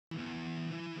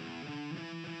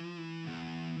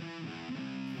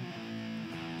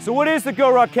So what is the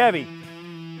GORUCK Heavy?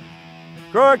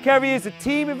 GORUCK Heavy is a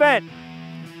team event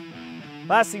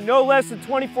lasting no less than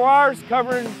 24 hours,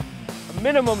 covering a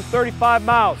minimum of 35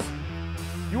 miles.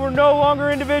 You are no longer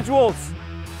individuals,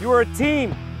 you are a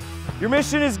team. Your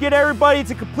mission is to get everybody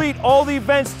to complete all the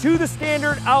events to the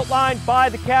standard outlined by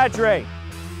the Cadre.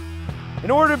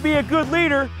 In order to be a good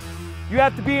leader, you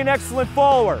have to be an excellent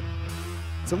follower.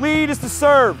 To lead is to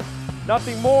serve,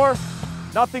 nothing more,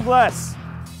 nothing less.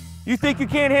 You think you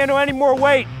can't handle any more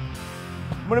weight?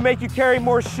 I'm gonna make you carry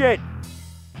more shit.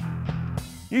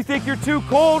 You think you're too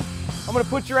cold? I'm gonna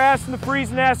put your ass in the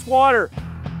freezing ass water.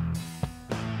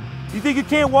 You think you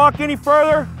can't walk any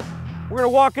further? We're gonna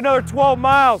walk another 12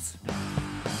 miles.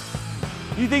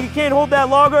 You think you can't hold that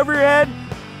log over your head?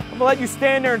 I'm gonna let you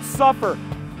stand there and suffer.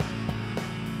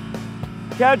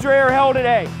 Cadre are hell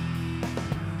today.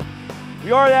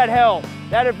 We are that hell,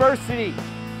 that adversity.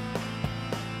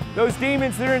 Those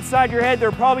demons that are inside your head,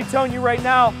 they're probably telling you right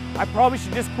now, I probably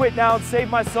should just quit now and save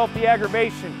myself the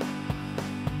aggravation.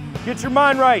 Get your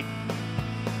mind right.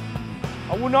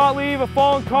 I will not leave a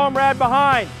fallen comrade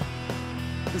behind.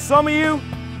 For some of you,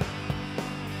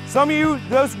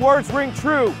 those words ring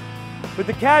true. But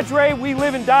the Cadre, we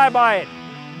live and die by it.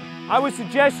 I would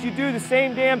suggest you do the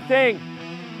same damn thing.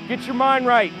 Get your mind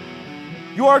right.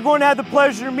 You are going to have the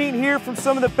pleasure to meet and hear from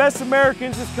some of the best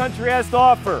Americans this country has to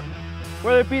offer.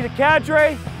 Whether it be the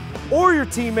Cadre or your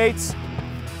teammates,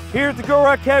 here at the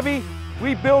GORUCK Heavy,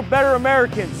 we build better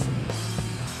Americans.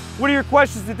 What are your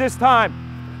questions at this time?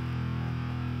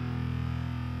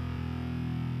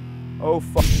 Oh,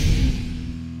 fuck.